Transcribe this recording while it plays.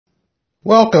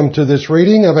Welcome to this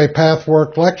reading of a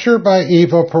Pathwork lecture by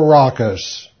Eva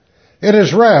Parakis. It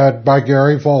is read by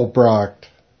Gary Volbracht.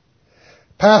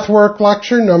 Pathwork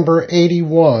lecture number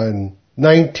 81,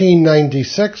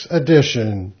 1996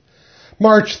 edition,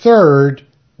 March 3rd,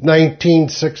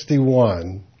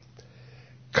 1961.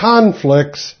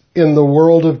 Conflicts in the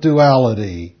World of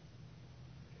Duality.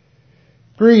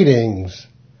 Greetings.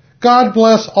 God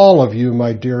bless all of you,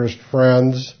 my dearest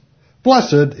friends.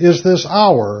 Blessed is this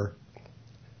hour.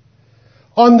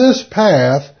 On this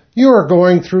path, you are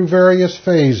going through various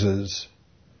phases.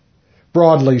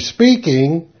 Broadly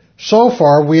speaking, so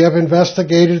far we have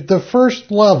investigated the first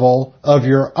level of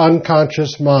your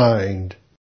unconscious mind.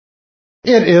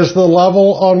 It is the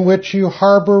level on which you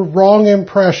harbor wrong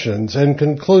impressions and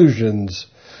conclusions,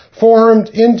 formed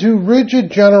into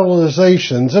rigid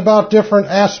generalizations about different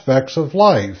aspects of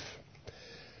life.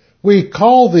 We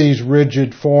call these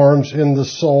rigid forms in the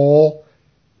soul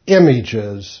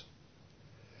images.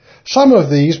 Some of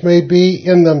these may be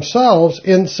in themselves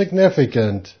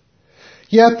insignificant,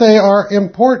 yet they are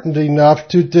important enough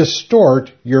to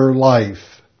distort your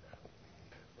life.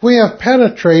 We have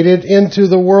penetrated into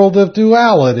the world of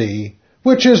duality,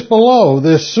 which is below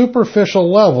this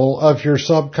superficial level of your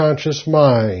subconscious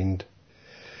mind.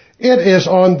 It is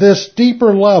on this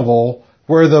deeper level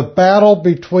where the battle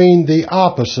between the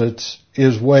opposites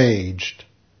is waged.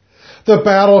 The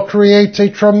battle creates a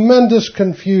tremendous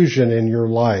confusion in your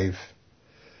life.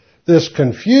 This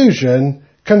confusion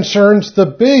concerns the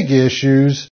big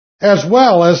issues as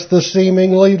well as the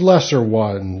seemingly lesser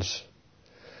ones.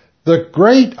 The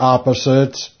great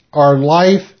opposites are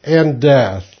life and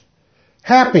death,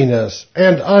 happiness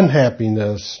and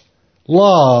unhappiness,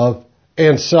 love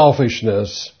and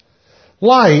selfishness,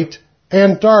 light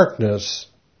and darkness.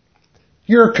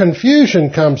 Your confusion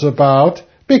comes about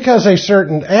because a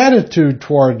certain attitude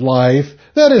toward life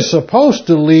that is supposed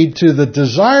to lead to the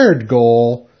desired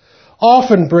goal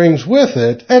often brings with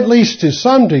it, at least to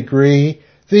some degree,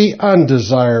 the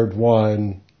undesired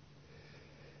one.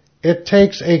 It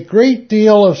takes a great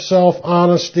deal of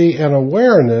self-honesty and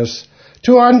awareness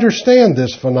to understand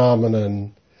this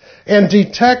phenomenon and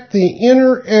detect the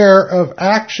inner air of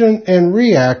action and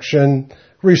reaction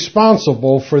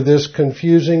responsible for this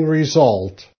confusing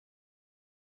result.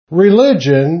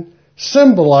 Religion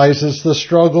symbolizes the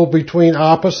struggle between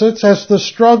opposites as the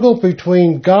struggle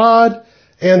between God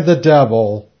and the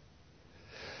devil.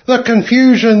 The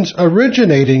confusions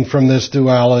originating from this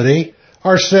duality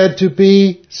are said to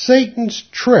be Satan's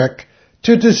trick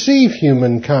to deceive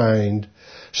humankind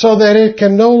so that it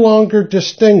can no longer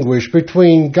distinguish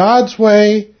between God's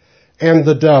way and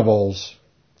the devil's.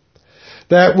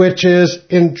 That which is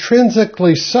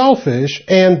intrinsically selfish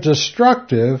and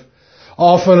destructive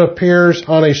often appears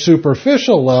on a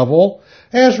superficial level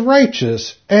as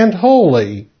righteous and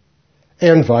holy,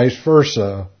 and vice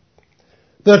versa.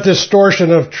 The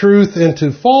distortion of truth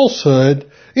into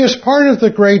falsehood is part of the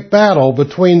great battle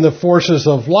between the forces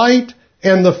of light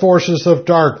and the forces of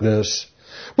darkness,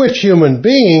 which human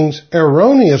beings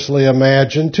erroneously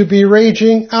imagine to be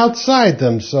raging outside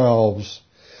themselves.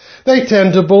 They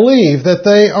tend to believe that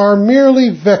they are merely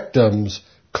victims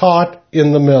caught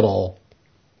in the middle.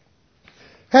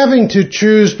 Having to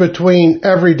choose between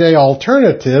everyday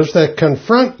alternatives that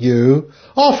confront you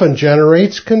often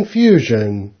generates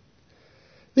confusion.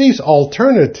 These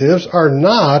alternatives are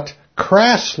not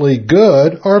crassly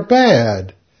good or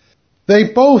bad.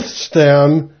 They both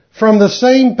stem from the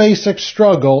same basic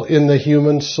struggle in the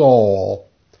human soul.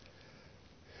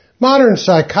 Modern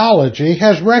psychology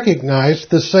has recognized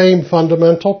the same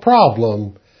fundamental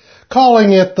problem,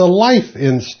 calling it the life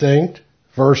instinct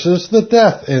versus the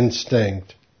death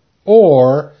instinct,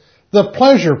 or the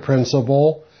pleasure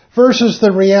principle versus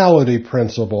the reality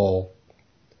principle.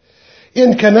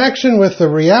 In connection with the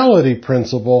reality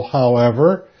principle,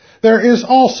 however, there is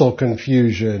also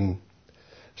confusion.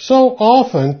 So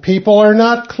often people are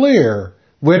not clear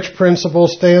which principle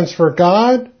stands for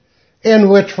God and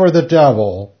which for the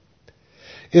devil.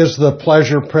 Is the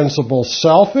pleasure principle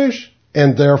selfish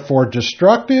and therefore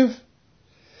destructive?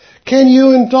 Can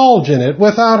you indulge in it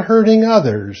without hurting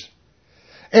others?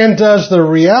 And does the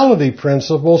reality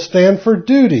principle stand for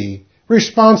duty,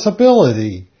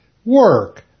 responsibility,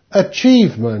 work,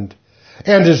 achievement,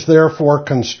 and is therefore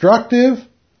constructive?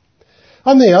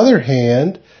 On the other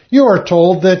hand, you are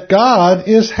told that God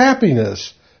is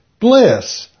happiness,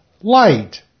 bliss,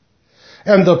 light,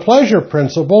 and the pleasure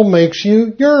principle makes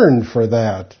you yearn for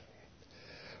that.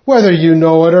 Whether you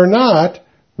know it or not,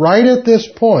 right at this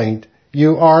point,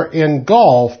 you are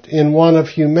engulfed in one of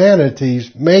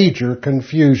humanity's major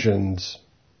confusions.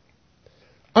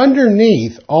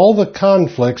 Underneath all the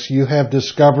conflicts you have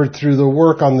discovered through the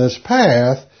work on this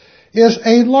path is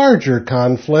a larger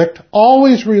conflict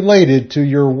always related to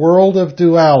your world of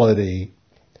duality.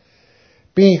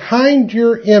 Behind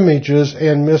your images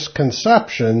and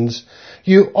misconceptions,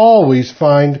 you always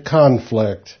find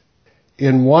conflict.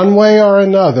 In one way or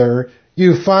another,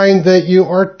 you find that you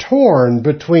are torn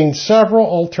between several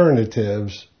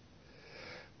alternatives.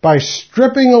 By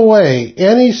stripping away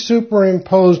any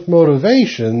superimposed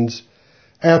motivations,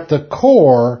 at the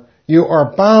core, you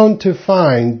are bound to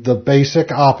find the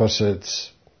basic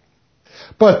opposites.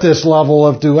 But this level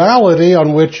of duality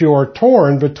on which you are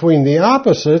torn between the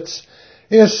opposites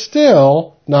is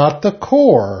still not the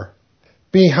core.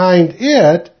 Behind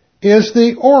it is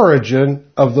the origin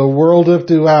of the world of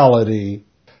duality,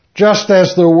 just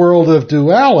as the world of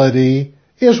duality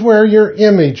is where your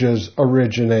images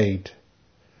originate.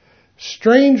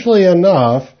 Strangely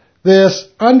enough, this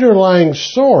underlying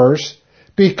source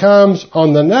becomes,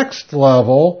 on the next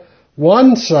level,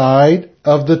 one side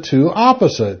of the two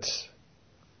opposites.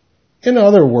 In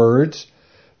other words,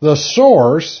 the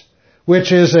source,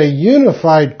 which is a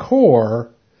unified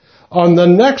core, on the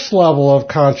next level of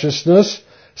consciousness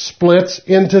splits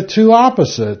into two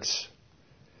opposites.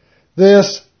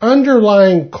 This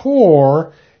underlying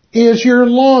core is your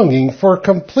longing for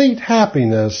complete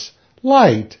happiness,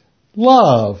 light,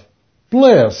 love,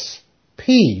 bliss,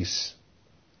 peace.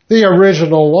 The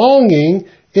original longing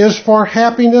is for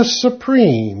happiness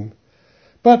supreme,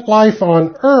 but life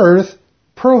on earth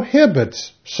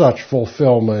prohibits such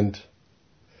fulfillment.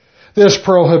 This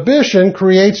prohibition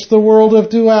creates the world of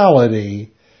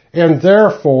duality, and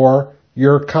therefore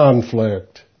your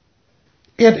conflict.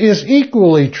 It is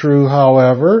equally true,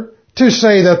 however, to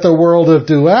say that the world of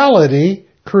duality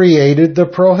created the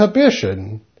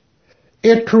prohibition.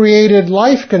 It created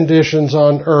life conditions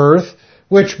on earth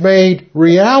which made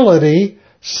reality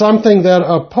something that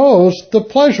opposed the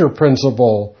pleasure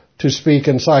principle, to speak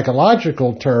in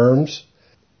psychological terms.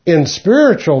 In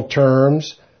spiritual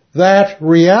terms, that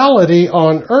reality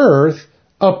on earth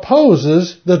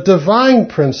opposes the divine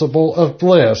principle of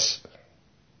bliss.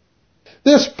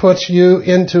 This puts you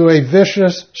into a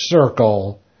vicious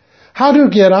circle. How to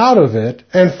get out of it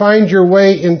and find your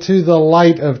way into the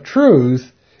light of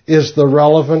truth is the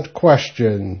relevant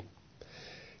question.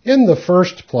 In the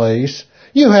first place,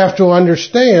 you have to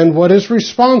understand what is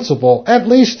responsible, at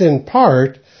least in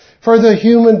part, for the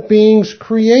human being's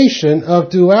creation of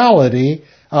duality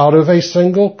out of a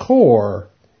single core.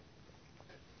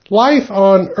 Life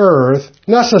on earth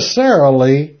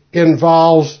necessarily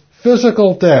involves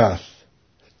physical death.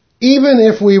 Even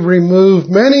if we remove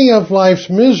many of life's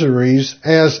miseries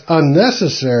as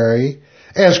unnecessary,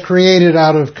 as created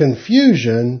out of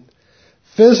confusion,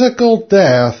 physical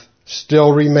death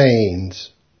still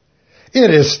remains.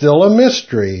 It is still a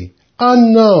mystery,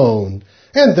 unknown,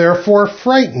 and therefore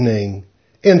frightening,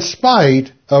 in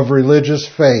spite of religious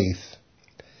faith.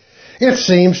 It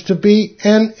seems to be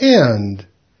an end.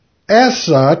 As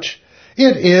such,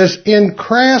 it is in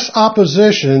crass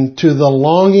opposition to the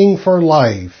longing for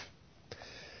life.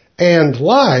 And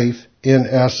life, in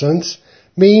essence,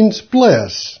 means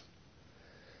bliss.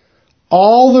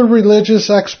 All the religious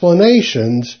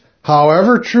explanations,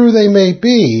 however true they may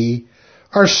be,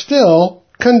 are still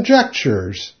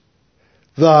conjectures.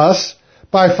 Thus,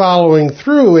 by following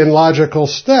through in logical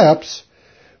steps,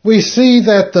 we see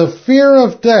that the fear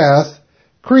of death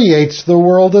creates the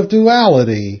world of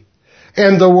duality,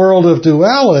 and the world of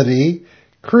duality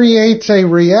creates a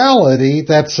reality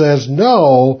that says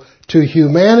no to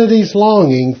humanity's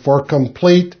longing for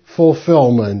complete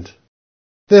fulfillment.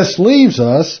 This leaves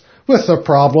us with the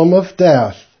problem of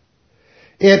death.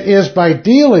 It is by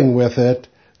dealing with it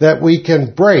that we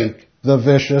can break the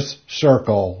vicious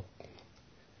circle.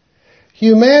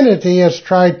 Humanity has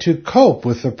tried to cope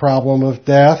with the problem of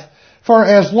death for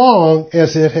as long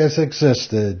as it has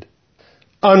existed.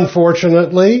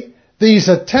 Unfortunately, these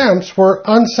attempts were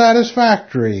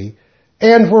unsatisfactory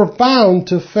and were bound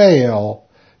to fail,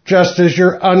 just as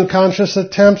your unconscious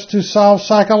attempts to solve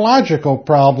psychological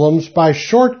problems by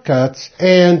shortcuts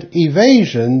and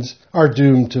evasions are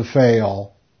doomed to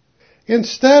fail.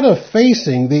 Instead of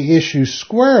facing the issue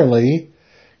squarely,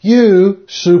 you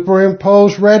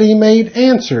superimpose ready-made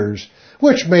answers,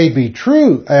 which may be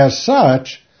true as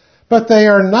such, but they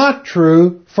are not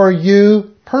true for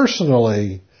you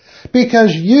personally,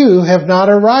 because you have not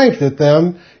arrived at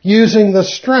them using the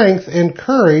strength and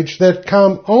courage that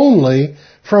come only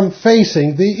from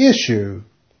facing the issue.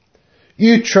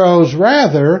 You chose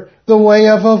rather the way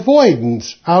of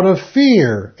avoidance out of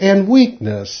fear and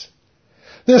weakness.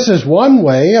 This is one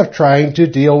way of trying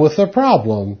to deal with the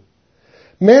problem.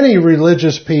 Many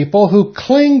religious people who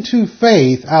cling to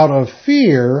faith out of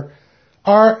fear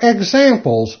are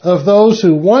examples of those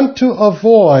who want to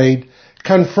avoid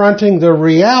confronting the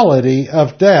reality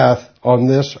of death on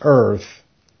this earth.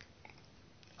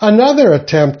 Another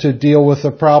attempt to deal with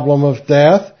the problem of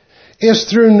death is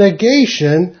through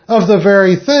negation of the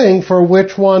very thing for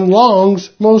which one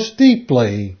longs most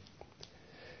deeply.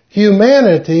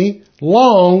 Humanity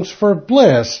longs for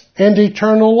bliss and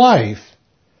eternal life,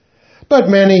 but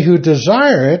many who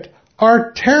desire it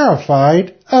are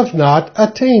terrified of not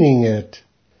attaining it.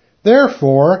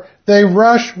 Therefore, they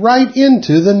rush right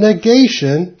into the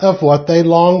negation of what they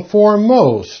long for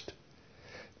most.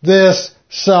 This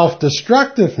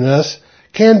self-destructiveness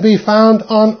can be found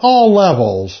on all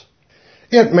levels.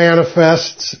 It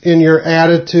manifests in your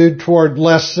attitude toward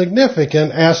less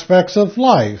significant aspects of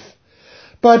life,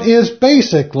 but is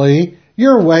basically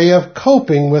your way of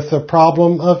coping with the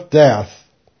problem of death.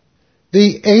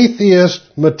 The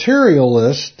atheist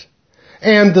materialist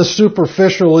and the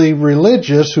superficially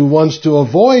religious who wants to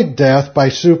avoid death by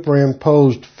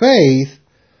superimposed faith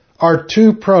are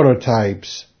two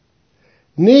prototypes.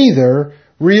 Neither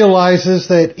realizes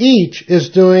that each is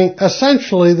doing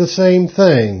essentially the same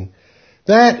thing,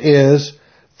 that is,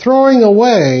 throwing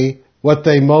away what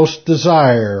they most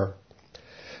desire.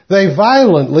 They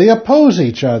violently oppose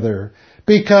each other,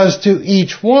 because to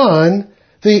each one,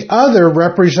 the other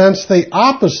represents the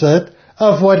opposite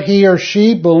of what he or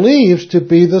she believes to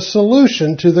be the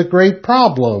solution to the great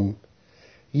problem.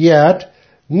 Yet,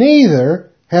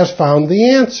 neither has found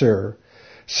the answer,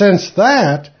 since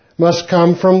that must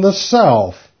come from the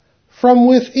self, from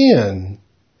within.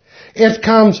 It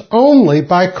comes only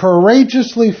by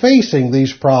courageously facing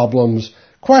these problems,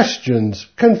 questions,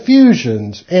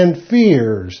 confusions, and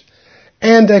fears,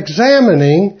 and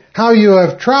examining how you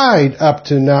have tried up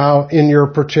to now in your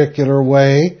particular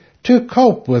way to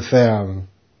cope with them.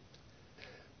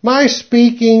 My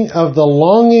speaking of the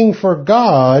longing for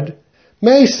God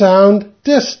may sound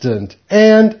distant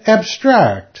and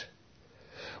abstract.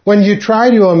 When you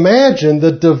try to imagine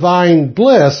the divine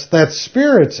bliss that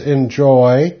spirits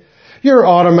enjoy, your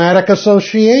automatic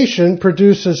association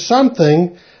produces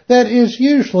something that is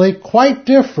usually quite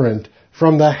different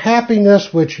from the happiness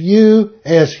which you,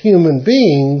 as human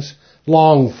beings,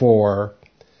 long for.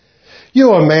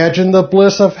 You imagine the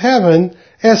bliss of heaven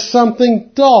as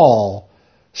something dull,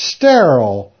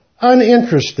 sterile,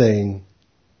 uninteresting.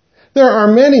 There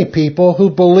are many people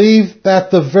who believe that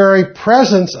the very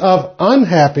presence of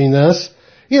unhappiness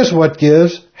is what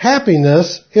gives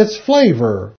happiness its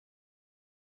flavor.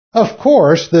 Of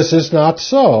course, this is not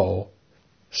so.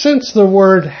 Since the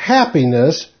word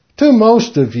happiness, to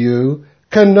most of you,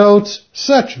 connotes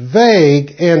such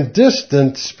vague and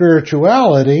distant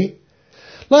spirituality,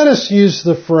 let us use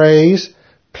the phrase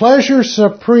pleasure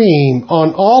supreme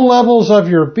on all levels of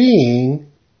your being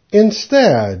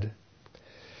instead.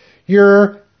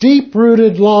 Your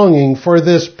deep-rooted longing for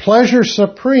this pleasure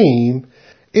supreme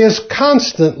is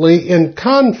constantly in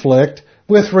conflict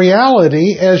with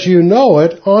reality as you know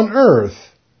it on earth.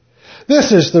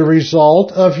 This is the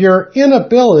result of your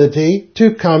inability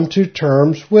to come to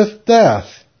terms with death.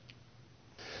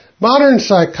 Modern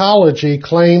psychology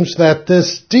claims that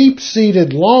this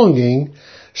deep-seated longing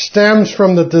stems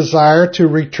from the desire to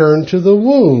return to the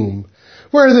womb,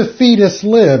 where the fetus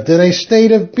lived in a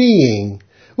state of being,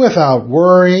 without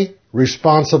worry,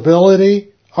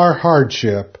 responsibility, or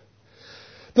hardship.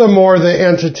 The more the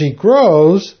entity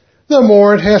grows, the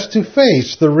more it has to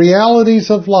face the realities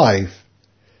of life.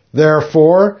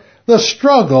 Therefore, the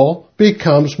struggle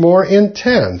becomes more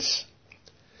intense.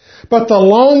 But the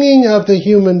longing of the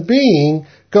human being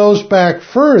goes back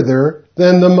further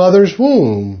than the mother's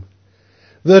womb.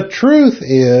 The truth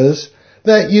is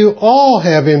that you all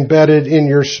have embedded in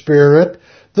your spirit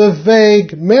the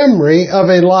vague memory of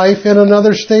a life in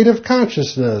another state of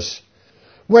consciousness,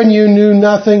 when you knew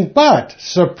nothing but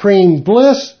supreme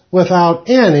bliss without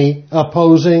any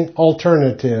opposing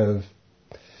alternative.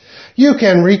 You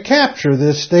can recapture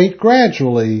this state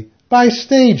gradually, by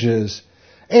stages,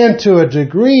 and to a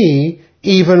degree,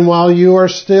 even while you are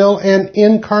still an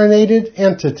incarnated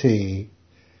entity.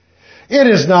 It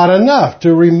is not enough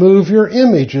to remove your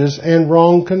images and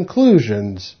wrong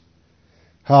conclusions.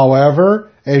 However,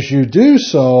 as you do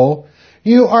so,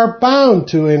 you are bound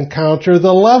to encounter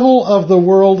the level of the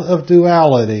world of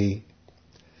duality.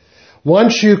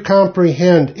 Once you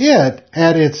comprehend it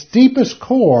at its deepest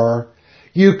core,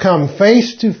 you come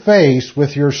face to face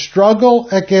with your struggle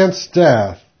against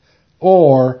death,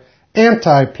 or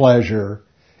anti-pleasure,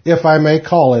 if I may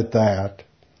call it that.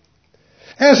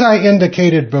 As I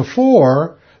indicated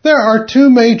before, There are two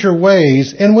major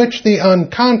ways in which the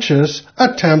unconscious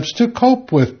attempts to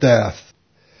cope with death.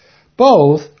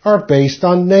 Both are based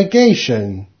on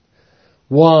negation.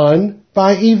 One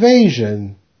by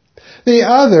evasion. The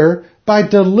other by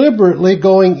deliberately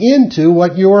going into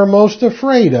what you are most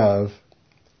afraid of.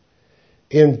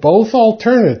 In both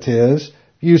alternatives,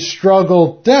 you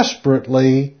struggle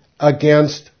desperately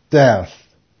against death.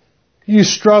 You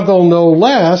struggle no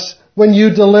less when you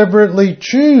deliberately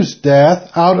choose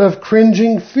death out of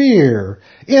cringing fear,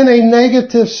 in a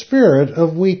negative spirit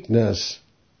of weakness.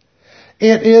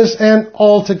 It is an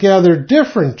altogether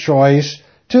different choice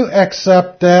to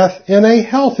accept death in a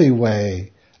healthy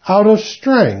way, out of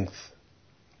strength.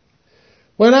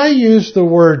 When I use the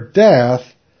word death,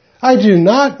 I do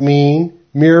not mean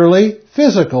merely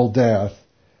physical death.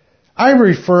 I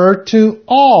refer to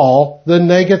all the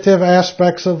negative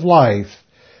aspects of life,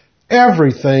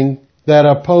 everything that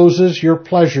opposes your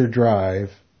pleasure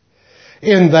drive.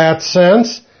 In that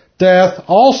sense, death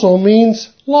also means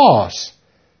loss,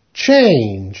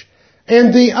 change,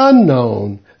 and the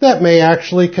unknown that may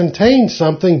actually contain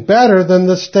something better than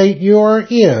the state you are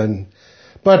in.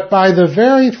 But by the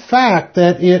very fact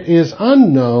that it is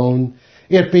unknown,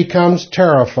 it becomes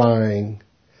terrifying.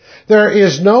 There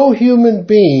is no human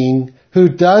being who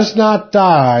does not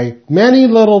die many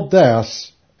little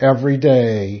deaths every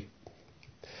day.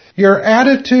 Your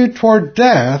attitude toward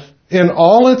death in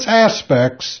all its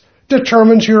aspects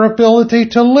determines your ability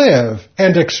to live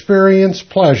and experience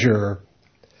pleasure.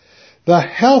 The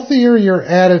healthier your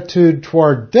attitude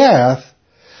toward death,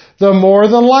 the more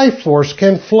the life force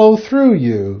can flow through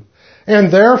you,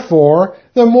 and therefore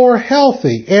the more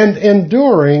healthy and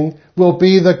enduring will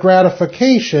be the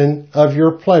gratification of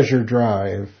your pleasure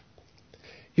drive.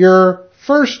 Your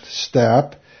first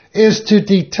step is to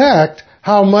detect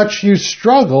how much you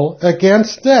struggle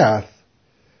against death.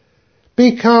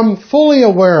 Become fully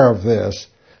aware of this,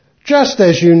 just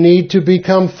as you need to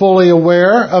become fully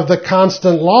aware of the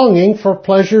constant longing for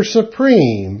pleasure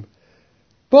supreme.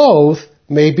 Both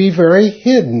may be very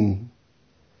hidden.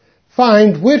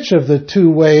 Find which of the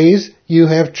two ways you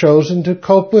have chosen to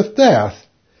cope with death,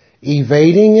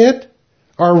 evading it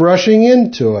or rushing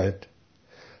into it.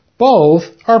 Both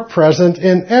are present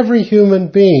in every human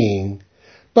being,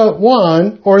 but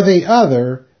one or the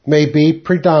other may be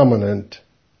predominant.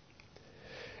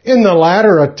 In the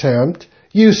latter attempt,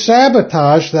 you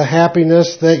sabotage the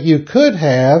happiness that you could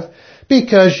have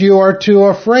because you are too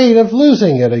afraid of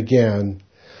losing it again,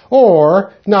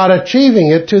 or not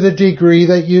achieving it to the degree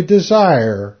that you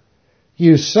desire.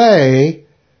 You say,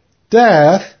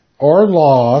 death or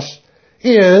loss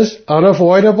is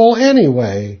unavoidable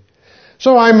anyway,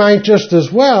 so I might just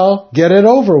as well get it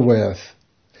over with.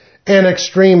 An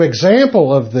extreme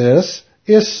example of this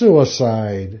is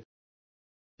suicide.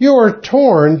 You are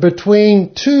torn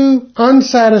between two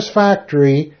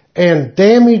unsatisfactory and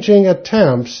damaging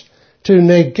attempts to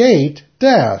negate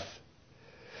death.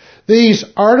 These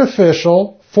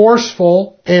artificial,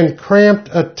 forceful, and cramped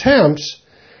attempts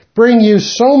bring you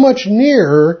so much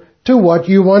nearer to what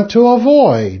you want to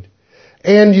avoid,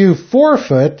 and you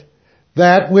forfeit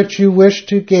that which you wish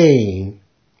to gain.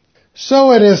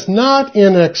 So it is not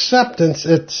in acceptance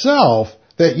itself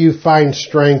that you find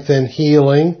strength and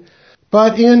healing,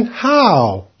 but in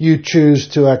how you choose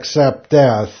to accept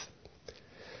death.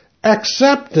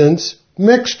 Acceptance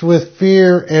mixed with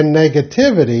fear and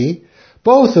negativity,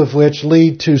 both of which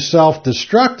lead to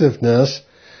self-destructiveness,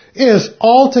 is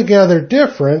altogether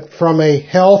different from a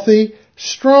healthy,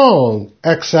 strong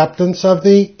acceptance of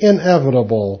the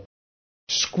inevitable.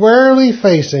 Squarely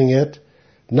facing it,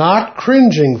 not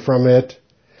cringing from it,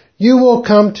 you will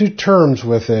come to terms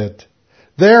with it,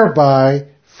 thereby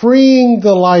freeing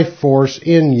the life force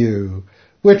in you,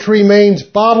 which remains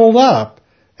bottled up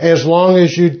as long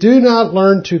as you do not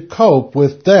learn to cope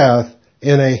with death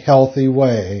in a healthy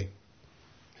way.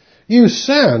 You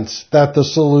sense that the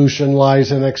solution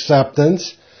lies in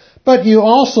acceptance, but you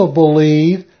also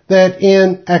believe that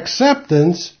in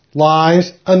acceptance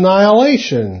lies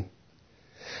annihilation.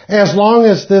 As long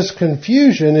as this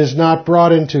confusion is not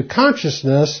brought into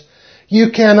consciousness,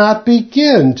 you cannot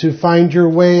begin to find your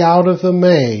way out of the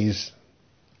maze.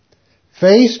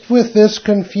 Faced with this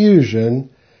confusion,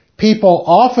 people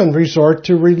often resort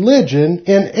to religion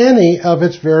in any of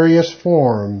its various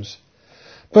forms,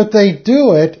 but they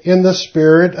do it in the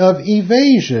spirit of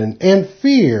evasion and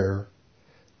fear.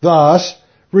 Thus,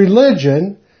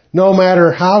 religion, no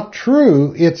matter how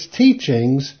true its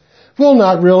teachings, will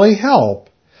not really help,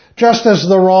 just as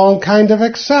the wrong kind of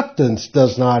acceptance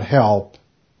does not help.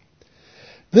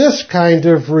 This kind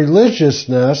of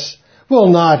religiousness will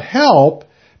not help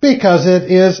because it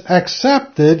is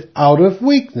accepted out of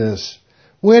weakness,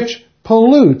 which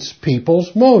pollutes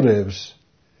people's motives.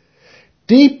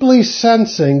 Deeply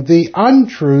sensing the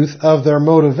untruth of their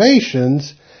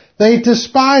motivations, they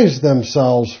despise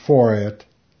themselves for it.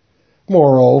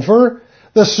 Moreover,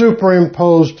 the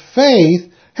superimposed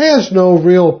faith has no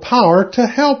real power to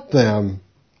help them.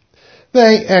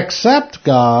 They accept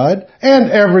God and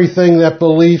everything that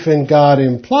belief in God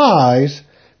implies,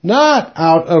 not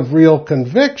out of real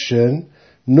conviction,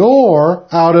 nor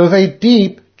out of a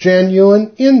deep,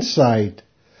 genuine insight,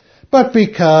 but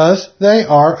because they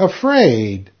are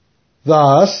afraid.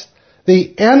 Thus,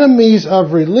 the enemies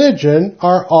of religion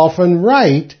are often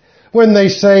right when they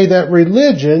say that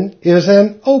religion is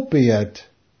an opiate.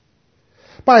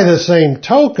 By the same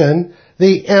token,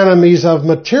 the enemies of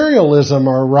materialism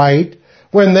are right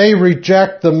when they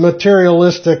reject the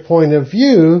materialistic point of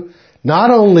view,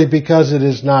 not only because it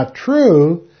is not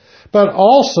true, but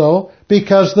also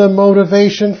because the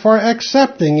motivation for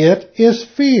accepting it is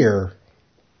fear.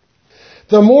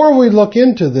 The more we look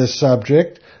into this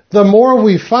subject, the more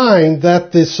we find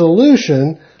that the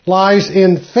solution lies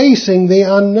in facing the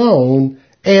unknown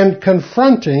and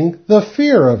confronting the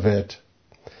fear of it.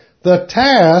 The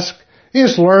task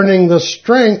is learning the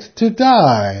strength to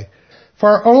die,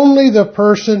 for only the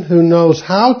person who knows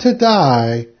how to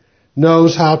die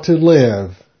knows how to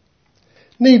live.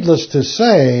 Needless to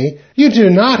say, you do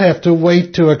not have to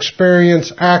wait to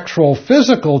experience actual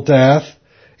physical death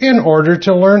in order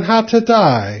to learn how to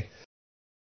die.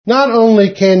 Not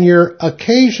only can your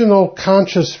occasional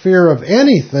conscious fear of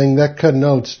anything that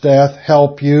connotes death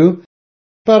help you,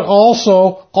 but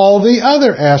also all the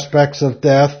other aspects of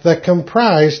death that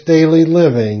comprise daily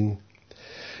living.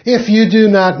 If you do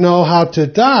not know how to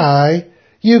die,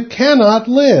 you cannot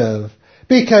live,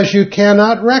 because you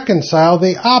cannot reconcile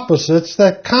the opposites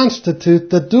that constitute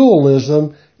the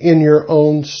dualism in your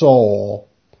own soul.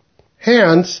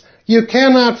 Hence, you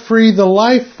cannot free the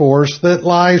life force that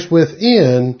lies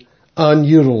within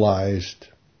unutilized.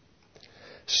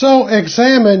 So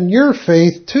examine your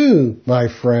faith too, my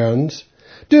friends.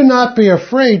 Do not be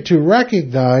afraid to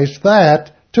recognize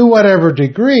that, to whatever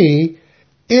degree,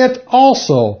 it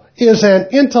also is an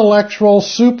intellectual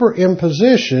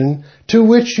superimposition to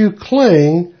which you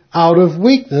cling out of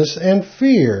weakness and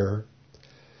fear.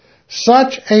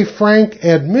 Such a frank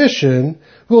admission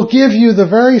will give you the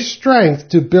very strength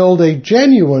to build a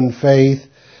genuine faith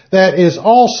that is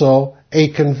also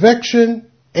a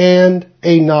conviction and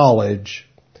a knowledge.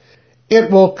 It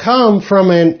will come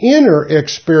from an inner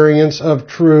experience of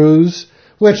truths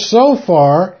which so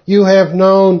far you have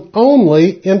known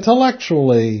only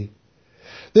intellectually.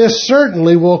 This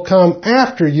certainly will come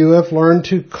after you have learned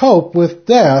to cope with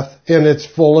death in its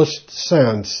fullest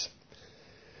sense.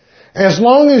 As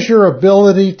long as your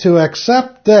ability to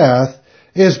accept death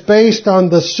is based on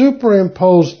the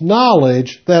superimposed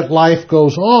knowledge that life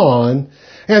goes on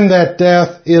and that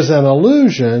death is an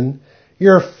illusion,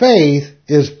 your faith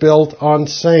is built on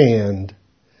sand.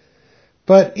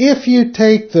 But if you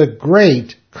take the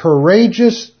great,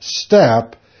 courageous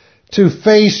step to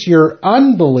face your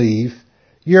unbelief,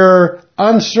 your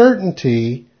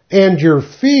uncertainty, and your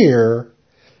fear,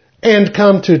 and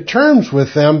come to terms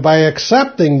with them by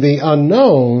accepting the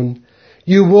unknown,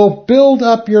 you will build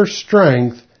up your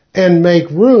strength and make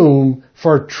room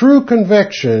for true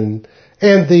conviction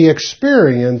and the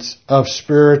experience of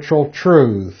spiritual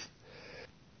truth.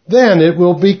 Then it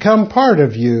will become part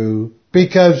of you,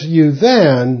 because you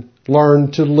then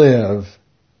learn to live.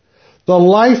 The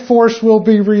life force will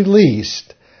be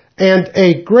released, and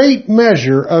a great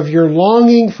measure of your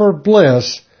longing for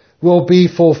bliss will be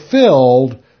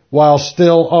fulfilled while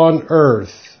still on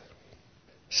earth.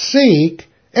 Seek,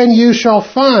 and you shall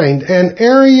find an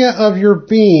area of your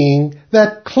being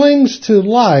that clings to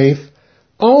life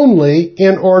only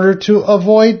in order to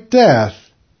avoid death.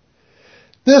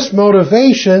 This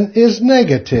motivation is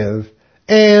negative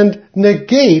and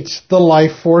negates the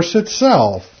life force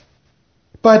itself.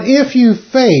 But if you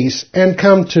face and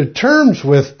come to terms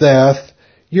with death,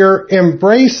 your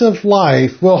embrace of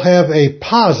life will have a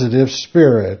positive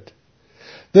spirit.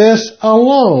 This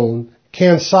alone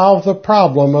can solve the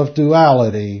problem of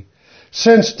duality,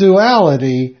 since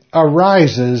duality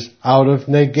arises out of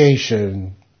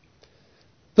negation.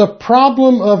 The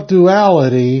problem of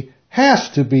duality has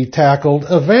to be tackled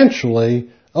eventually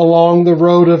along the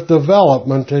road of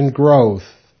development and growth.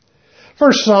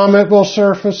 For some it will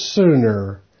surface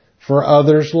sooner, for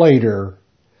others later,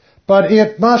 but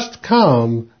it must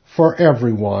come for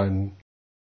everyone.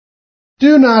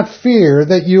 Do not fear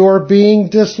that you are being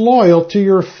disloyal to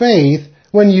your faith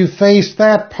when you face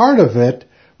that part of it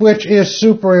which is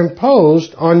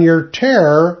superimposed on your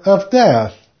terror of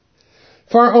death.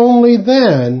 For only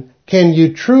then can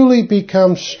you truly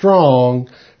become strong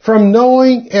from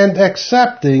knowing and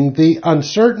accepting the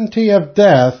uncertainty of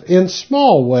death in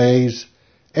small ways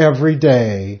every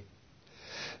day.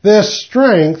 This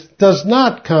strength does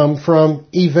not come from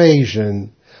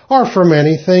evasion or from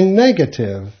anything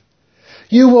negative.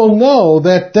 You will know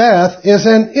that death is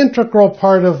an integral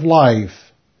part of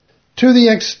life. To the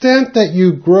extent that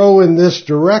you grow in this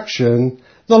direction,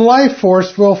 the life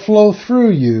force will flow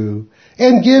through you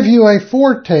and give you a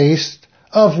foretaste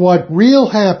of what real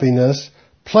happiness,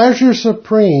 pleasure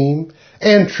supreme,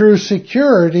 and true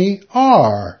security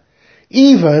are,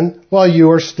 even while you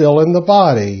are still in the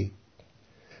body.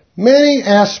 Many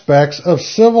aspects of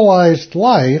civilized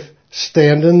life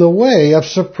stand in the way of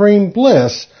supreme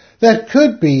bliss that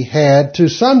could be had to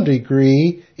some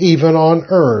degree even on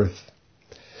earth.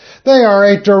 They are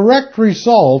a direct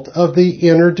result of the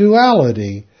inner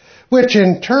duality, which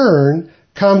in turn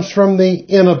comes from the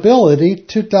inability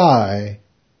to die.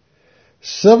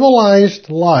 Civilized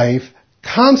life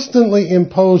constantly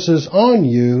imposes on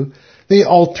you the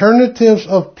alternatives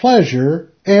of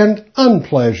pleasure and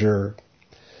unpleasure.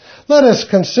 Let us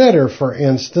consider, for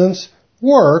instance,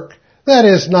 work that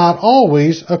is not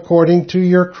always according to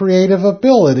your creative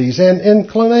abilities and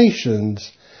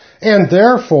inclinations, and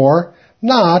therefore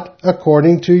not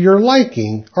according to your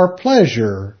liking or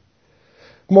pleasure.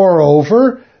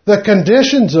 Moreover, the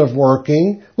conditions of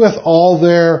working, with all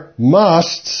their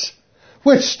musts,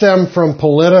 which stem from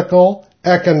political,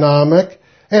 economic,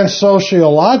 and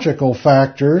sociological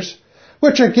factors,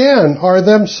 which again are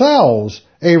themselves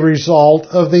a result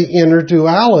of the inner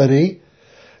duality,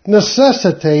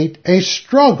 necessitate a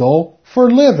struggle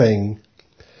for living.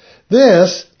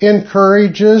 This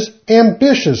encourages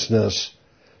ambitiousness,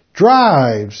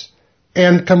 drives,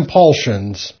 and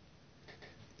compulsions.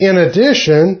 In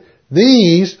addition,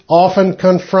 these often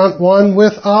confront one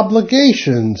with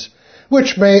obligations,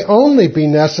 which may only be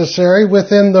necessary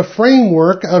within the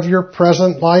framework of your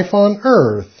present life on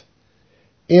earth.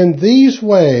 In these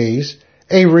ways,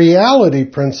 a reality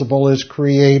principle is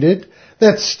created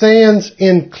that stands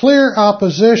in clear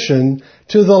opposition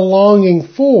to the longing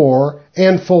for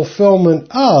and fulfillment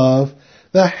of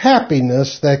the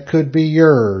happiness that could be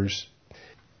yours.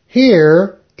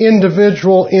 Here,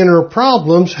 individual inner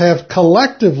problems have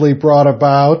collectively brought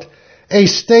about a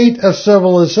state of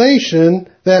civilization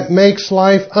that makes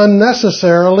life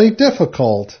unnecessarily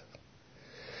difficult.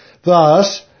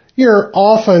 Thus, your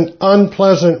often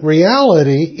unpleasant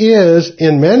reality is,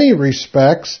 in many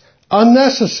respects,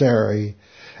 unnecessary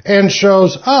and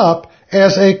shows up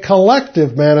as a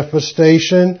collective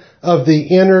manifestation of the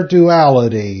inner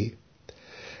duality.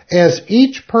 As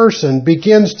each person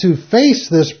begins to face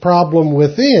this problem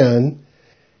within,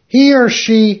 he or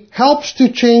she helps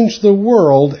to change the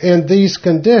world and these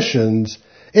conditions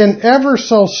in ever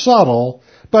so subtle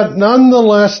but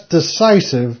nonetheless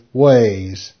decisive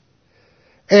ways.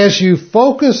 As you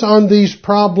focus on these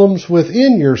problems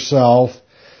within yourself,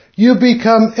 you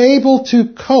become able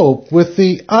to cope with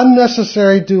the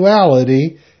unnecessary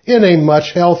duality in a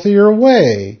much healthier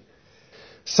way.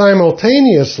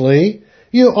 Simultaneously,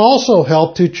 you also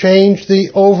help to change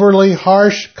the overly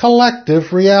harsh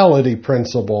collective reality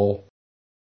principle.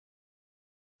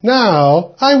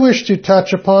 Now, I wish to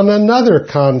touch upon another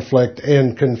conflict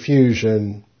and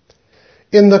confusion.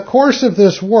 In the course of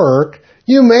this work,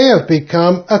 you may have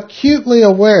become acutely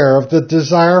aware of the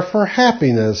desire for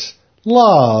happiness,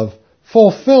 love,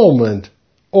 fulfillment,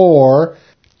 or,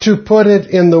 to put it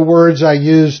in the words I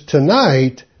used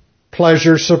tonight,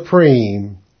 pleasure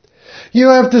supreme. You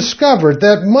have discovered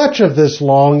that much of this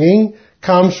longing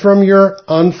comes from your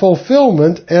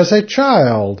unfulfillment as a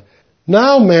child,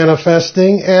 now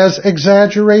manifesting as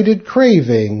exaggerated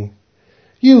craving.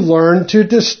 You learn to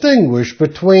distinguish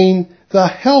between the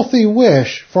healthy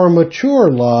wish for mature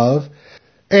love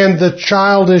and the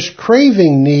childish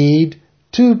craving need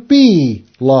to be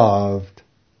loved.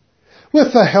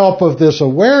 With the help of this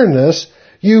awareness,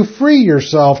 you free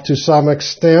yourself to some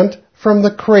extent from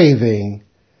the craving.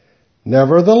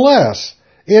 Nevertheless,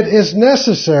 it is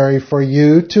necessary for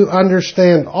you to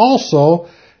understand also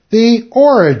the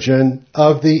origin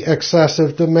of the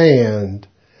excessive demand.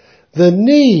 The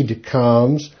need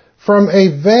comes from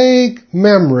a vague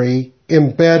memory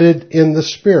embedded in the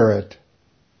spirit.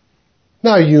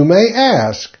 Now you may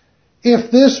ask,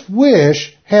 if this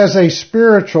wish has a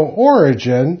spiritual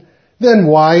origin, then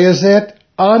why is it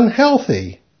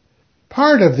unhealthy?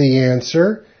 Part of the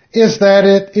answer is that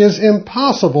it is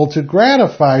impossible to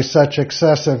gratify such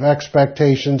excessive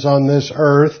expectations on this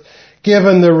earth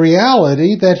given the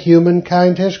reality that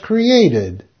humankind has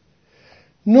created.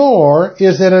 Nor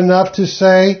is it enough to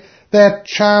say that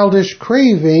childish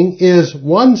craving is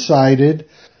one-sided,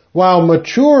 while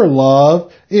mature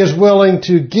love is willing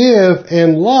to give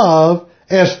and love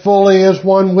as fully as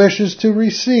one wishes to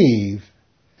receive.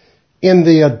 In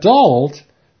the adult,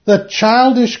 the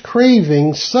childish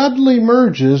craving suddenly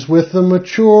merges with the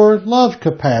mature love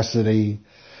capacity,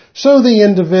 so the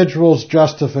individual's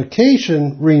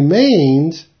justification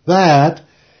remains that,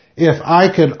 if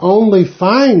I could only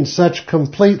find such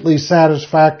completely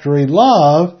satisfactory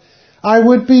love, I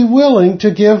would be willing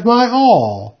to give my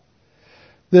all.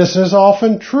 This is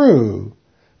often true,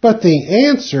 but the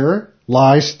answer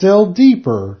lies still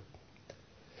deeper.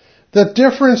 The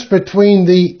difference between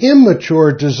the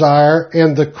immature desire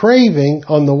and the craving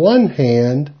on the one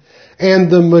hand,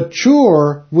 and the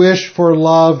mature wish for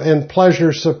love and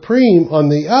pleasure supreme on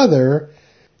the other,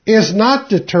 is not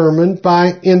determined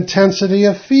by intensity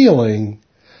of feeling,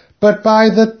 but by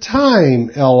the time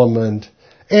element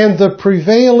and the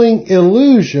prevailing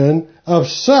illusion of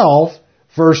self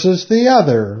versus the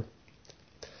other.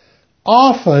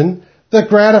 Often, the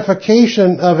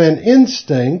gratification of an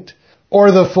instinct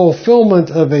or the fulfillment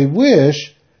of a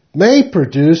wish may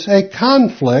produce a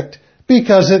conflict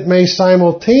because it may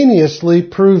simultaneously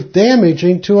prove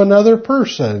damaging to another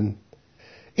person.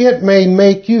 It may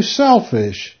make you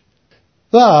selfish.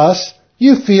 Thus,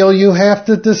 you feel you have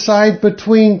to decide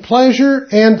between pleasure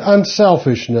and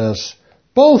unselfishness,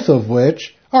 both of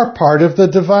which are part of the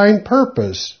divine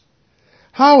purpose.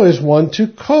 How is one to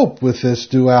cope with this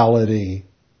duality?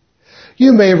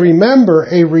 You may remember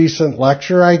a recent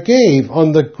lecture I gave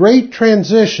on the great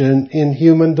transition in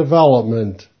human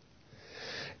development.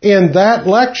 In that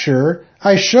lecture,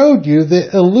 I showed you the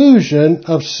illusion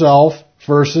of self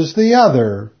versus the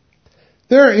other.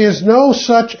 There is no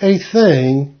such a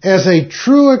thing as a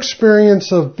true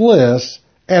experience of bliss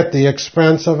at the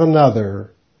expense of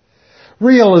another.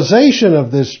 Realization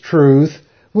of this truth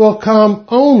will come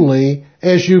only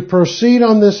as you proceed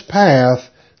on this path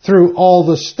through all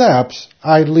the steps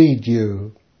I lead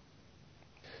you.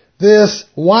 This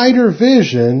wider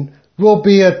vision will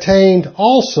be attained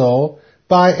also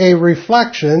by a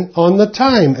reflection on the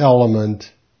time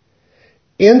element.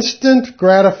 Instant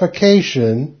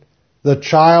gratification, the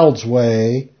child's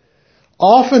way,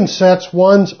 often sets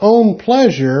one's own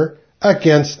pleasure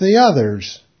against the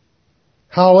other's.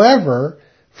 However,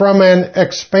 from an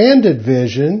expanded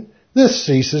vision, this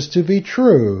ceases to be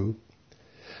true.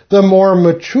 The more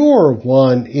mature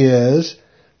one is,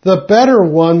 the better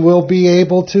one will be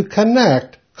able to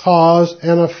connect cause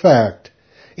and effect,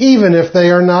 even if they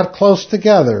are not close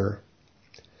together.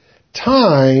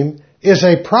 Time is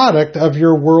a product of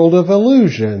your world of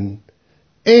illusion,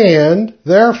 and,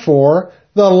 therefore,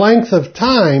 the length of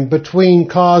time between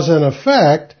cause and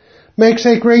effect makes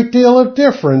a great deal of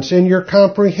difference in your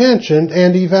comprehension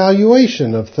and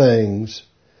evaluation of things.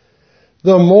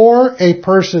 The more a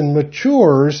person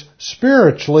matures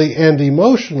spiritually and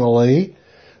emotionally,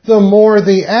 the more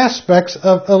the aspects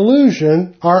of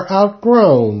illusion are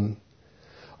outgrown.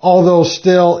 Although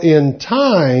still in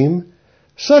time,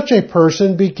 such a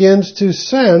person begins to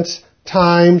sense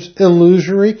time's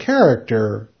illusory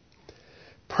character.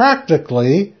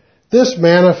 Practically, this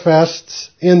manifests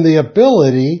in the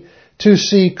ability to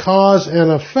see cause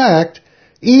and effect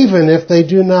even if they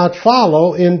do not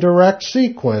follow in direct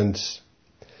sequence.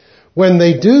 When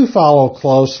they do follow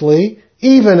closely,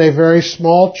 even a very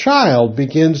small child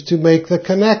begins to make the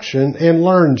connection and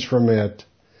learns from it.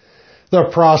 The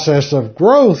process of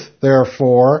growth,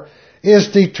 therefore, is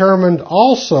determined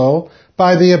also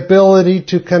by the ability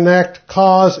to connect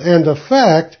cause and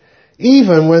effect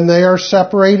even when they are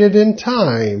separated in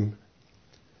time.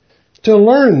 To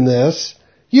learn this,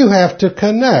 you have to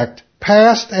connect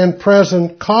past and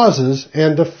present causes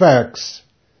and effects.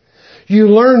 You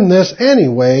learn this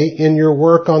anyway in your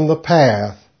work on the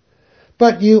path,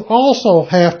 but you also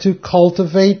have to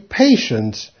cultivate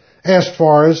patience as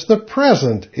far as the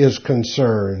present is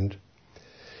concerned.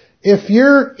 If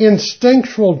your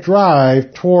instinctual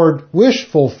drive toward wish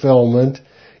fulfillment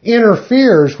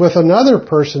interferes with another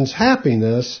person's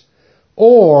happiness,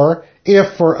 or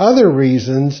if for other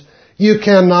reasons you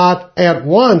cannot at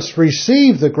once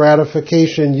receive the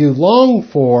gratification you long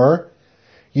for,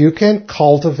 you can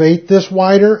cultivate this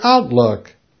wider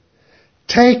outlook.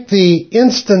 Take the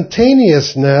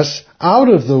instantaneousness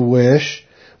out of the wish,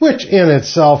 which in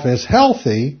itself is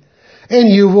healthy, and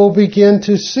you will begin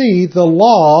to see the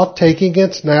law taking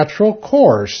its natural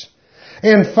course,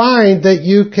 and find that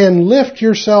you can lift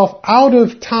yourself out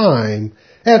of time,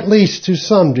 at least to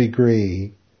some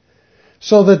degree.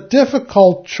 So the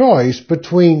difficult choice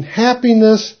between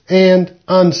happiness and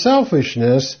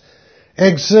unselfishness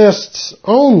exists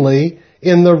only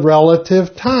in the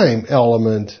relative time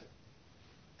element.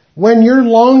 When your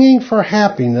longing for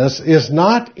happiness is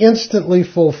not instantly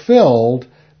fulfilled,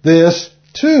 this,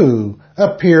 too,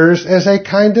 appears as a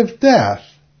kind of death.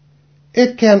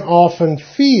 It can often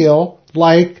feel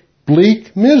like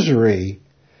bleak misery,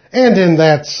 and in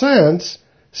that sense,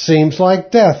 seems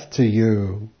like death to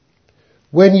you.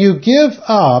 When you give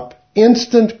up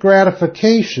instant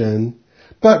gratification,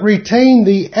 but retain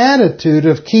the attitude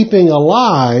of keeping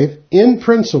alive, in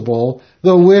principle,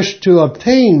 the wish to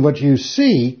obtain what you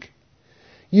seek,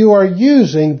 you are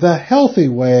using the healthy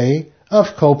way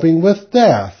of coping with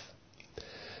death.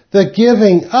 The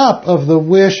giving up of the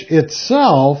wish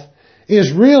itself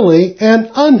is really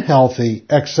an unhealthy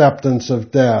acceptance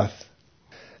of death.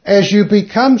 As you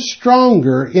become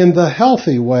stronger in the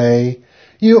healthy way,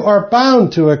 you are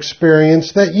bound to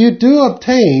experience that you do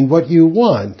obtain what you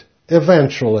want,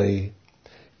 eventually.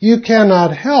 You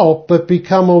cannot help but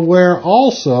become aware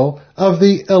also of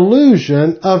the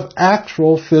illusion of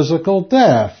actual physical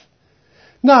death,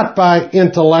 not by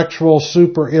intellectual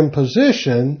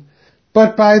superimposition,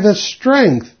 but by the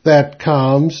strength that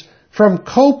comes from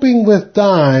coping with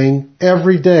dying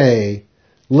every day,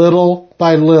 little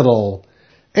by little,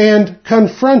 and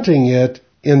confronting it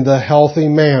in the healthy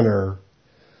manner.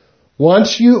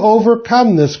 Once you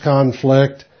overcome this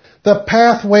conflict, the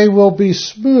pathway will be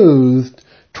smoothed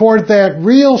toward that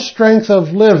real strength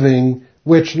of living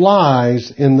which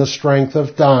lies in the strength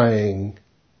of dying.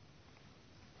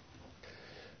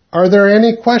 Are there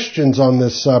any questions on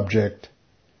this subject?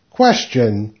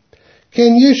 Question: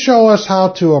 can you show us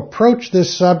how to approach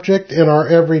this subject in our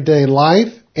everyday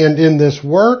life and in this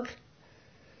work?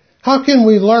 How can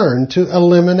we learn to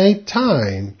eliminate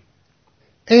time?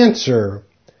 Answer: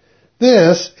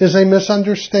 this is a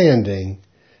misunderstanding.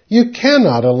 You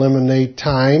cannot eliminate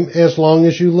time as long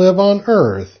as you live on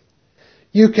earth.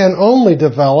 You can only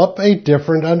develop a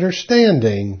different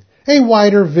understanding, a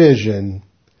wider vision.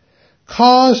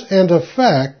 Cause and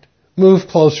effect move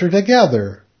closer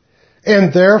together,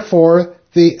 and therefore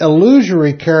the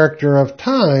illusory character of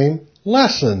time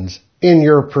lessens in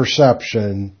your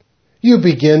perception. You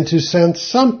begin to sense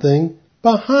something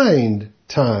behind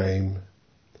time.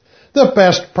 The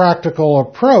best practical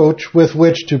approach with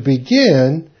which to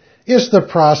begin is the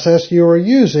process you are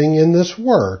using in this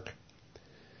work.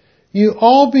 You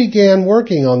all began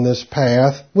working on this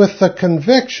path with the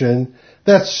conviction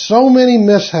that so many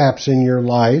mishaps in your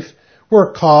life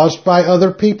were caused by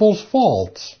other people's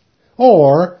faults,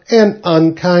 or an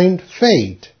unkind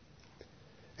fate.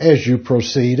 As you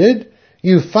proceeded,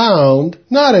 you found,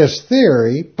 not as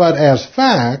theory, but as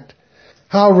fact,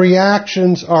 how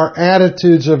reactions or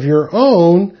attitudes of your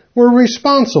own were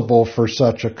responsible for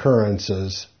such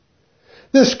occurrences.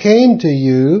 This came to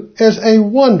you as a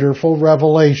wonderful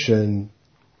revelation.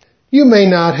 You may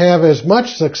not have as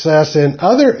much success in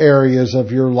other areas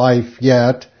of your life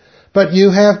yet, but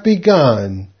you have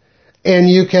begun, and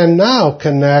you can now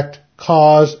connect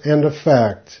cause and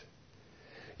effect.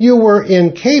 You were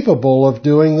incapable of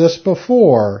doing this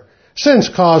before, since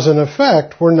cause and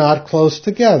effect were not close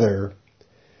together.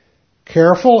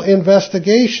 Careful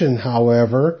investigation,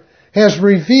 however, has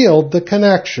revealed the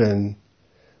connection.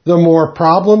 The more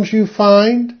problems you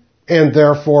find, and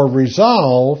therefore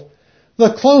resolve,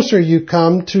 the closer you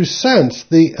come to sense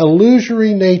the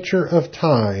illusory nature of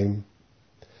time.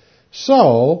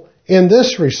 So, in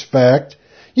this respect,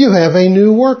 you have a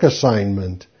new work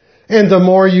assignment, and the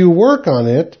more you work on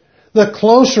it, the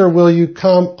closer will you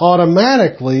come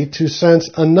automatically to sense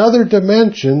another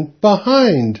dimension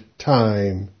behind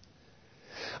time.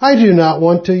 I do not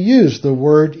want to use the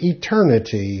word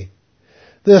eternity.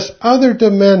 This other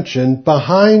dimension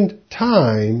behind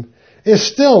time is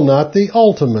still not the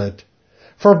ultimate,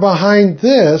 for behind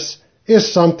this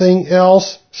is something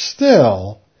else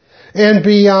still, and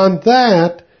beyond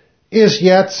that is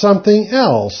yet something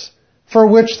else, for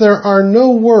which there are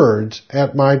no words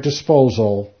at my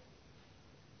disposal.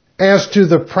 As to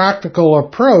the practical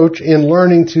approach in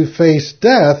learning to face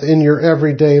death in your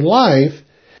everyday life,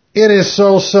 it is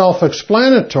so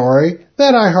self-explanatory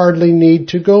that I hardly need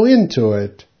to go into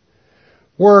it.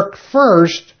 Work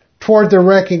first toward the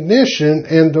recognition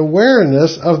and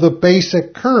awareness of the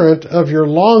basic current of your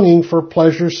longing for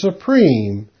pleasure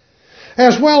supreme,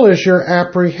 as well as your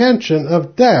apprehension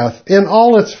of death in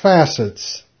all its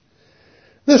facets.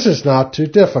 This is not too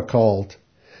difficult.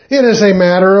 It is a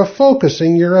matter of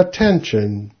focusing your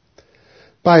attention.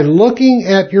 By looking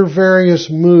at your various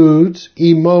moods,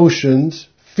 emotions,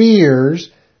 fears,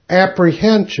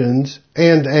 apprehensions,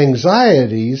 and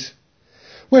anxieties,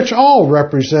 which all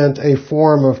represent a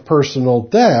form of personal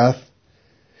death,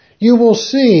 you will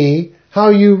see how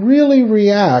you really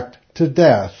react to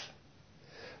death.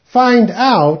 Find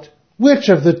out which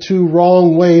of the two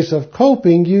wrong ways of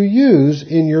coping you use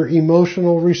in your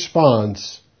emotional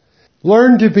response.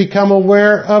 Learn to become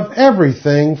aware of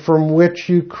everything from which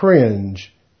you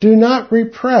cringe. Do not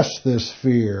repress this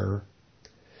fear.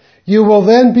 You will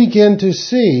then begin to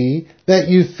see that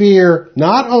you fear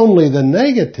not only the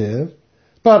negative,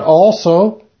 but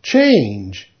also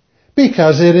change,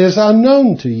 because it is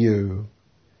unknown to you.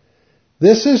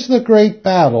 This is the great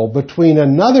battle between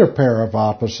another pair of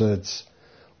opposites.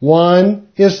 One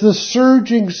is the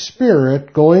surging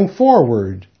spirit going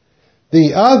forward.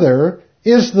 The other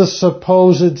is the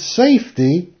supposed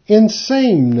safety in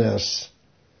sameness.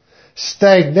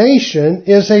 Stagnation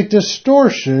is a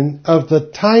distortion of the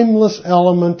timeless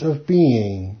element of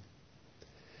being.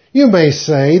 You may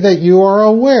say that you are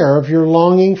aware of your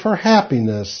longing for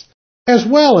happiness, as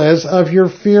well as of your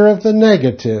fear of the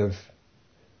negative.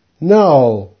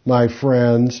 No, my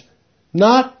friends,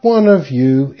 not one of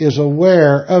you is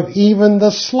aware of even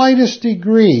the slightest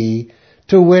degree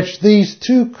to which these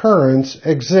two currents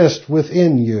exist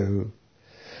within you.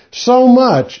 So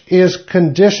much is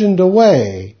conditioned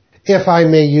away, if I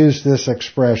may use this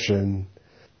expression.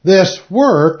 This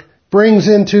work brings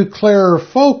into clearer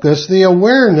focus the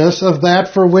awareness of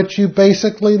that for which you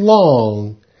basically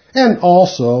long, and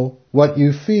also what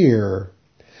you fear.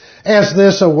 As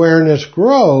this awareness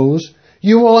grows,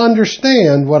 you will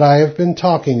understand what I have been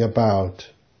talking about.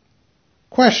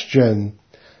 Question: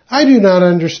 I do not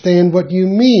understand what you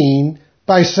mean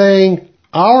by saying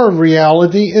our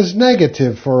reality is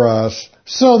negative for us,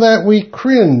 so that we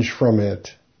cringe from it.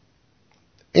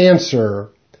 Answer: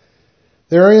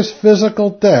 there is physical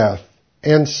death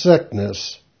and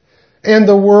sickness, and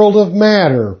the world of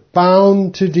matter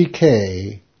bound to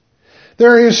decay.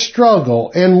 There is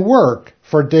struggle and work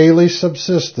for daily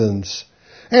subsistence,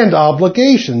 and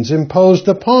obligations imposed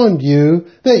upon you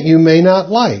that you may not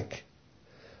like.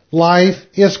 Life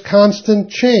is constant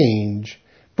change,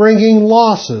 bringing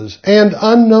losses and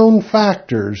unknown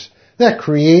factors that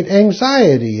create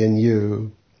anxiety in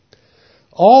you.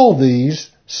 All these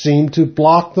seem to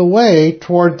block the way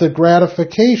toward the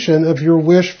gratification of your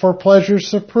wish for pleasure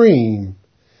supreme.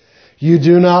 You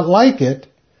do not like it,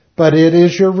 but it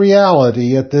is your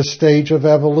reality at this stage of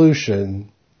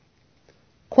evolution.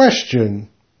 Question: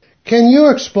 can you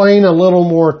explain a little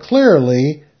more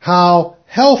clearly how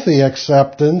healthy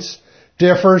acceptance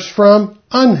differs from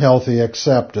unhealthy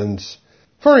acceptance,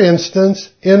 for instance,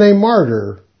 in a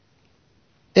martyr?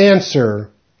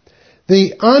 Answer: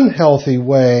 the unhealthy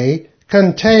way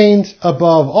contains,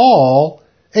 above all,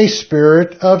 a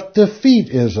spirit of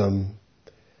defeatism.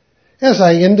 As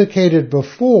I indicated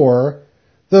before,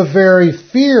 the very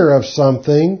fear of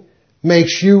something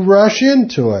makes you rush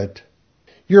into it.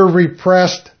 Your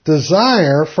repressed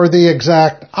desire for the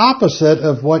exact opposite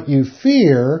of what you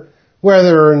fear,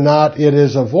 whether or not it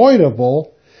is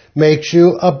avoidable, makes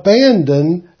you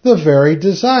abandon the very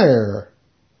desire.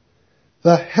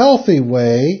 The healthy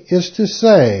way is to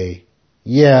say,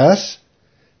 yes,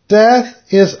 death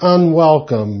is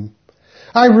unwelcome.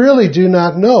 I really do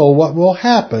not know what will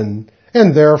happen,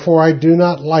 and therefore I do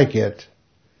not like it.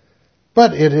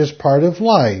 But it is part of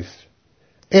life,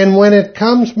 and when it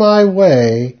comes my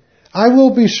way, I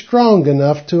will be strong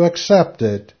enough to accept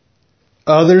it.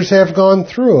 Others have gone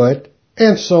through it,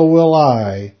 and so will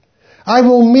I. I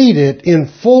will meet it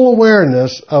in full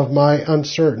awareness of my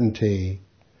uncertainty.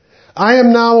 I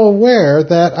am now aware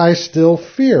that I still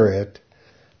fear it,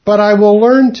 but I will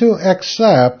learn to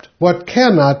accept what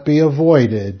cannot be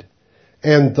avoided,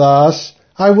 and thus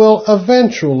I will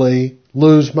eventually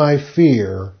lose my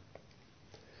fear.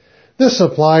 This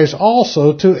applies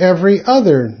also to every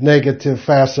other negative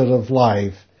facet of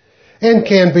life, and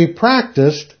can be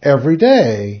practiced every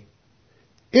day.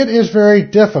 It is very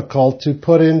difficult to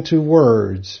put into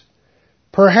words.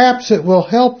 Perhaps it will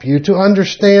help you to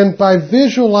understand by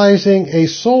visualizing a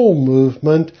soul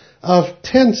movement of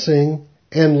tensing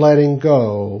and letting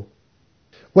go.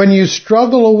 When you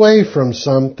struggle away from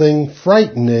something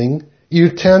frightening, you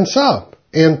tense up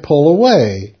and pull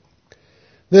away.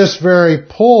 This very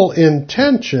pull in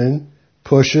tension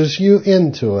pushes you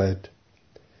into it.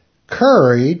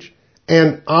 Courage,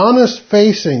 an honest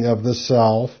facing of the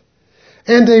self,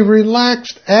 and a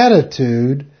relaxed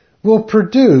attitude will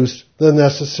produce the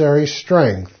necessary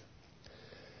strength.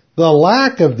 The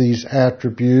lack of these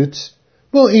attributes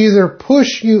will either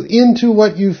push you into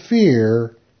what you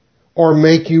fear or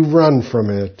make you run from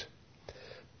it.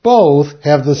 Both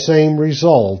have the same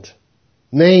result,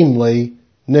 namely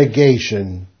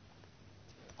negation.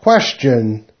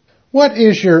 Question: what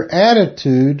is your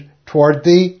attitude toward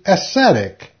the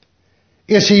ascetic?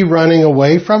 Is he running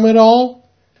away from it all?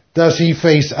 Does he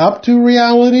face up to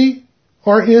reality,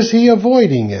 or is he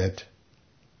avoiding it?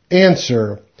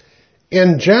 Answer: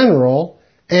 in general,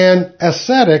 an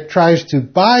ascetic tries to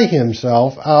buy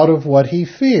himself out of what he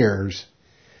fears.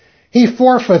 He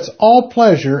forfeits all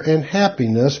pleasure and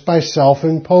happiness by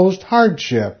self-imposed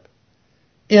hardship.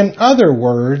 In other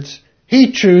words,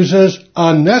 he chooses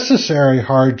unnecessary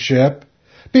hardship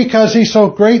because he so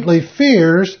greatly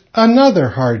fears another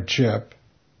hardship.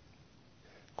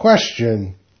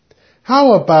 Question: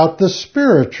 how about the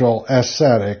spiritual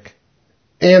ascetic?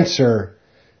 Answer: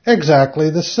 exactly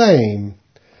the same.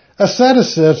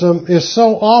 Asceticism is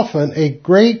so often a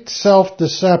great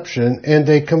self-deception and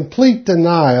a complete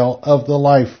denial of the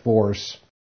life force.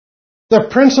 The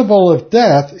principle of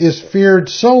death is feared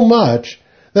so much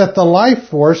that the life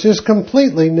force is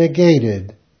completely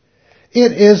negated.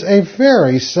 It is a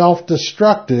very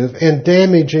self-destructive and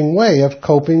damaging way of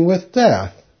coping with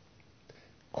death.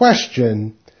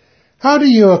 Question: how do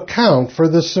you account for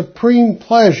the supreme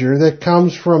pleasure that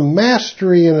comes from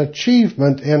mastery and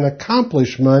achievement and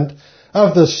accomplishment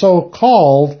of the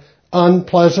so-called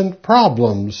unpleasant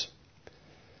problems?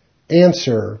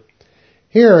 Answer: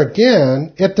 here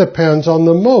again, it depends on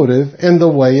the motive and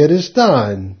the way it is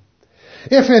done.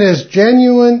 If it is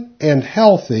genuine and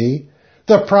healthy,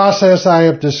 the process I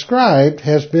have described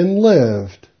has been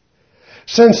lived.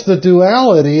 Since the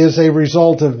duality is a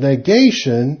result of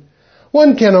negation,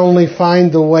 one can only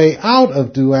find the way out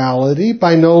of duality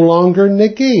by no longer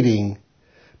negating,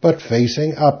 but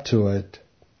facing up to it.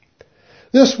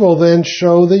 This will then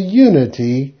show the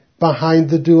unity behind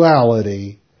the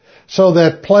duality, so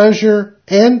that pleasure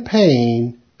and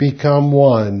pain become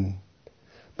one.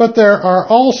 But there are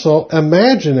also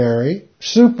imaginary,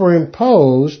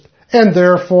 superimposed, and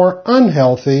therefore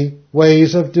unhealthy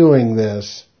ways of doing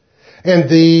this, and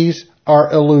these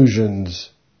are illusions.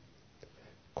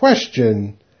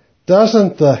 Question: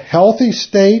 doesn't the healthy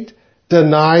state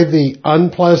deny the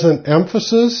unpleasant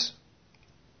emphasis?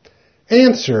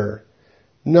 Answer: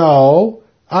 no,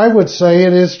 I would say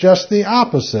it is just the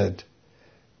opposite.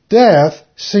 Death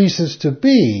ceases to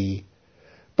be,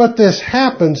 but this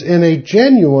happens in a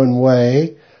genuine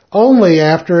way only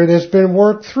after it has been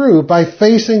worked through by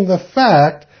facing the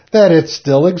fact that it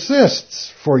still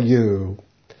exists for you.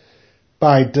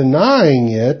 By denying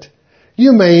it,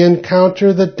 you may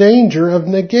encounter the danger of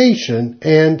negation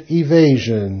and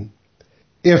evasion.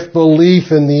 If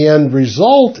belief in the end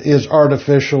result is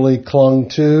artificially clung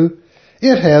to,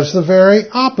 it has the very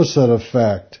opposite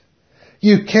effect.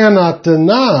 You cannot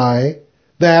deny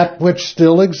that which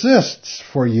still exists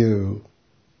for you.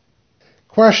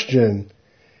 Question: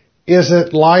 is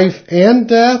it life and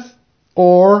death,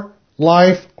 or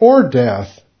life or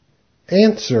death?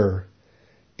 Answer: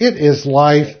 it is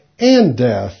life and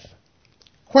death.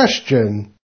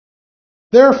 Question: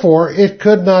 therefore it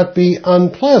could not be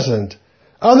unpleasant,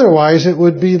 otherwise it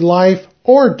would be life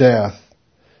or death.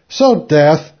 So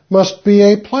death must be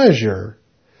a pleasure.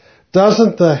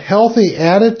 Doesn't the healthy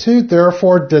attitude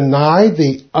therefore deny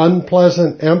the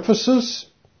unpleasant emphasis?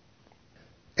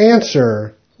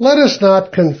 Answer: let us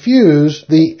not confuse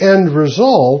the end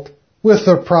result with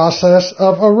the process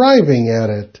of arriving at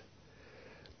it.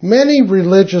 Many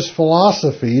religious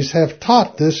philosophies have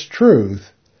taught this truth,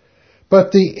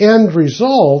 but the end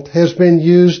result has been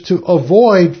used to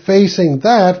avoid facing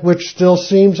that which still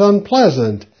seems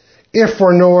unpleasant, if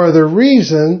for no other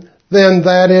reason than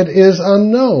that it is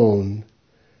unknown.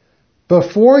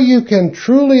 Before you can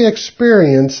truly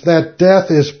experience that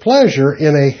death is pleasure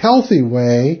in a healthy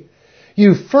way,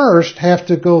 you first have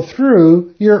to go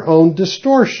through your own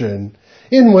distortion,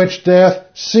 in which death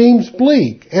seems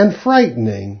bleak and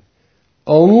frightening.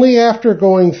 Only after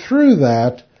going through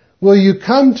that will you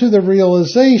come to the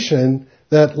realization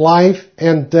that life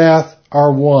and death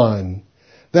are one,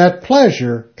 that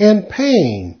pleasure and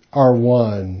pain are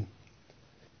one.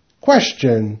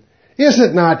 Question: is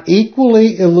it not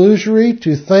equally illusory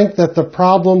to think that the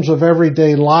problems of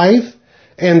everyday life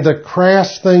and the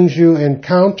crass things you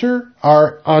encounter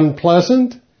are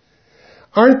unpleasant?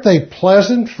 Aren't they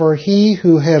pleasant for he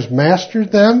who has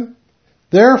mastered them?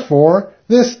 Therefore,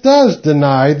 this does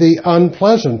deny the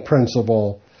unpleasant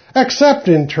principle, except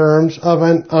in terms of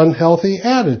an unhealthy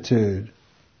attitude.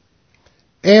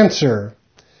 Answer: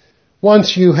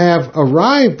 once you have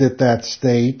arrived at that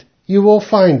state, you will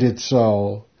find it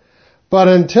so. But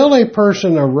until a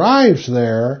person arrives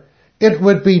there, it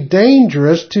would be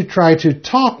dangerous to try to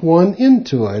talk one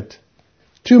into it.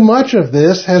 Too much of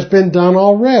this has been done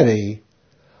already.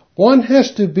 One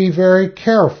has to be very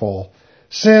careful,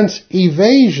 since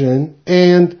evasion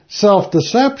and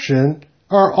self-deception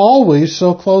are always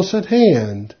so close at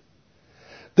hand.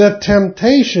 The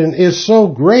temptation is so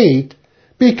great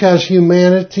because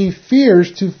humanity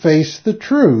fears to face the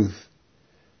truth.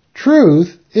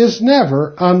 Truth is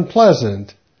never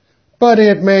unpleasant, but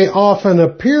it may often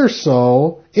appear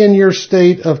so in your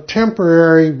state of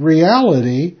temporary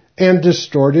reality and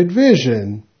distorted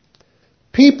vision.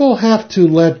 People have to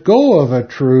let go of a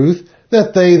truth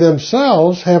that they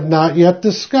themselves have not yet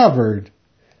discovered,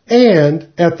 and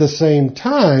at the same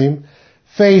time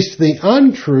face the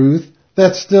untruth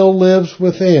that still lives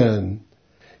within.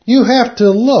 You have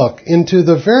to look into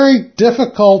the very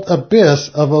difficult abyss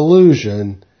of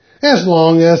illusion, as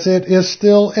long as it is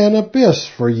still an abyss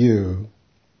for you.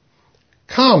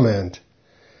 Comment.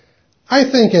 I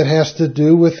think it has to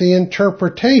do with the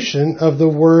interpretation of the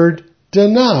word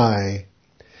deny.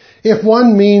 If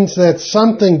one means that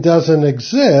something doesn't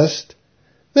exist,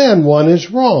 then one is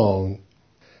wrong.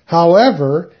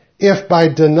 However, if by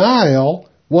denial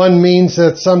one means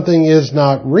that something is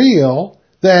not real,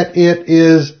 that it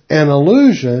is an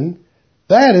illusion,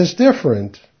 that is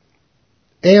different.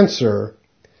 Answer.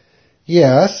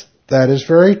 Yes, that is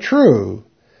very true.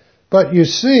 But you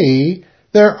see,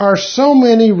 there are so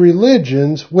many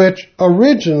religions which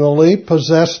originally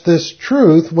possessed this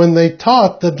truth when they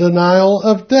taught the denial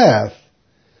of death.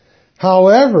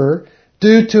 However,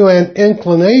 due to an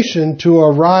inclination to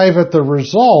arrive at the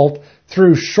result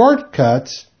through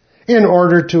shortcuts in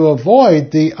order to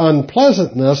avoid the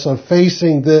unpleasantness of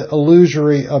facing the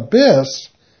illusory abyss,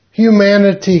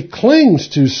 humanity clings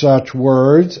to such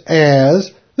words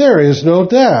as "there is no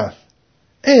death"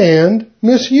 and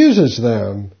misuses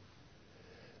them.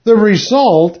 The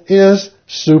result is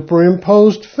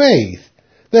superimposed faith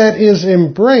that is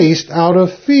embraced out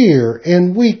of fear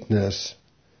and weakness.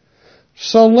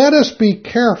 So let us be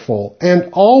careful and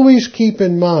always keep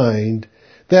in mind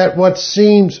that what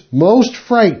seems most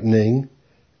frightening,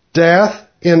 death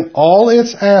in all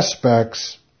its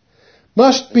aspects,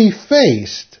 must be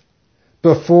faced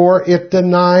before it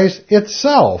denies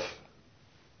itself.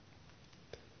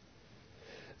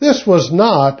 This was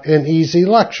not an easy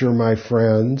lecture, my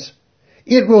friends.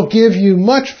 It will give you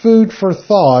much food for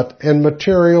thought and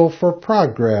material for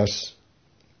progress.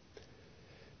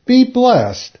 Be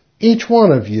blessed, each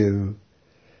one of you.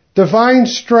 Divine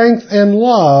strength and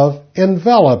love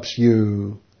envelops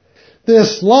you.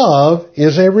 This love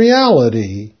is a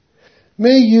reality.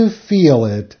 May you feel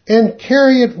it and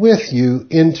carry it with you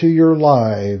into your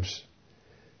lives.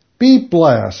 Be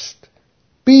blessed.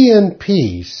 Be in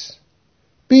peace.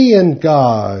 Be in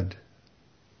God.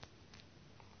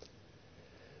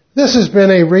 This has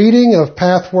been a reading of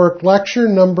Pathwork Lecture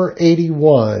number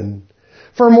 81.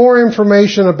 For more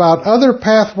information about other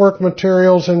Pathwork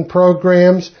materials and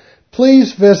programs,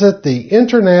 please visit the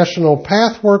International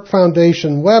Pathwork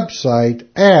Foundation website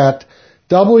at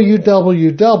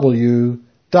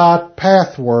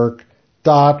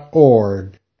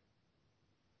www.pathwork.org.